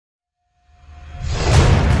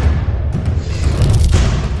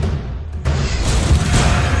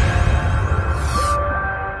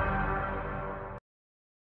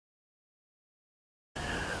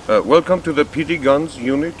Welcome to the Piti Guns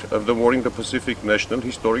unit of the War in the Pacific National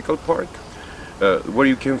Historical Park, where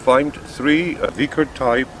you can find three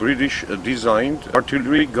Vickers-type British-designed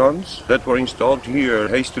artillery guns that were installed here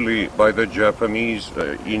hastily by the Japanese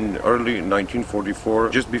in early 1944,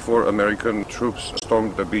 just before American troops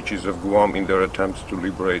stormed the beaches of Guam in their attempts to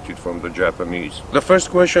liberate it from the Japanese. The first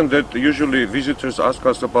question that usually visitors ask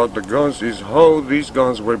us about the guns is how these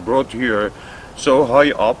guns were brought here so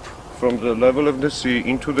high up from the level of the sea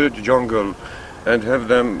into the jungle and have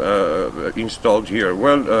them installed here.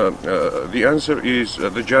 Well, the answer is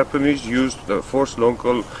the Japanese used forced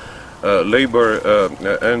local labor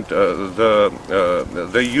and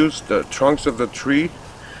they used the trunks of the tree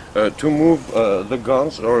to move the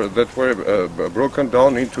guns, or that were broken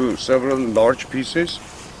down into several large pieces,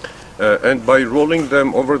 and by rolling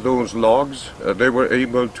them over those logs they were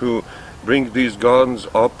able to bring these guns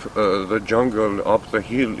up the jungle, up the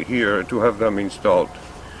hill here, to have them installed.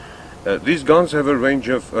 These guns have a range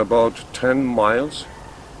of about 10 miles,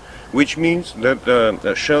 which means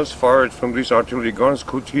that shells fired from these artillery guns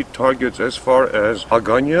could hit targets as far as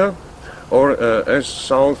Agana or as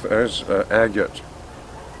south as Agate.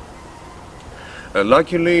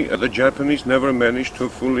 Luckily, the Japanese never managed to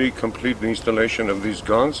fully complete the installation of these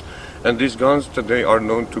guns, and these guns today are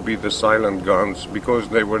known to be the silent guns because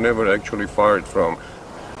they were never actually fired from.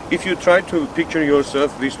 If you try to picture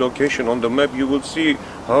yourself this location on the map, you will see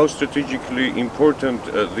how strategically important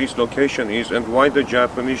this location is and why the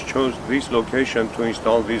Japanese chose this location to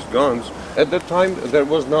install these guns. At the time, there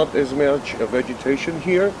was not as much vegetation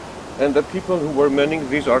here, and the people who were manning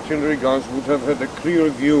these artillery guns would have had a clear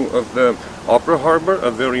view of the Upper Harbor, a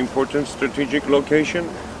very important strategic location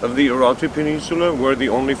of the Urati Peninsula, where the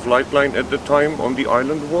only flight line at the time on the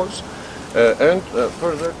island was, and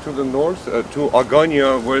further to the north to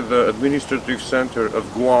Agana, where the administrative center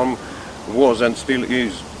of Guam was and still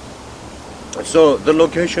is. So the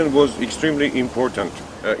location was extremely important.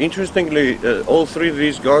 Interestingly, all three of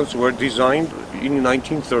these guns were designed in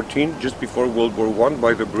 1913, just before World War I,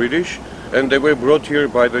 by the British, and they were brought here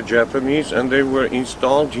by the Japanese, and they were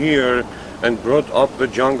installed here and brought up the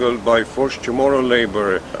jungle by forced Chamorro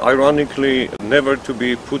labor, ironically never to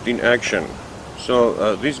be put in action.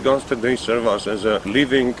 So these guns today serve us as a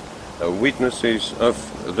living witnesses of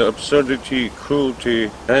the absurdity, cruelty,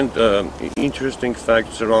 and interesting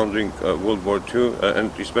facts surrounding World War II,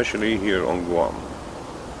 and especially here on Guam.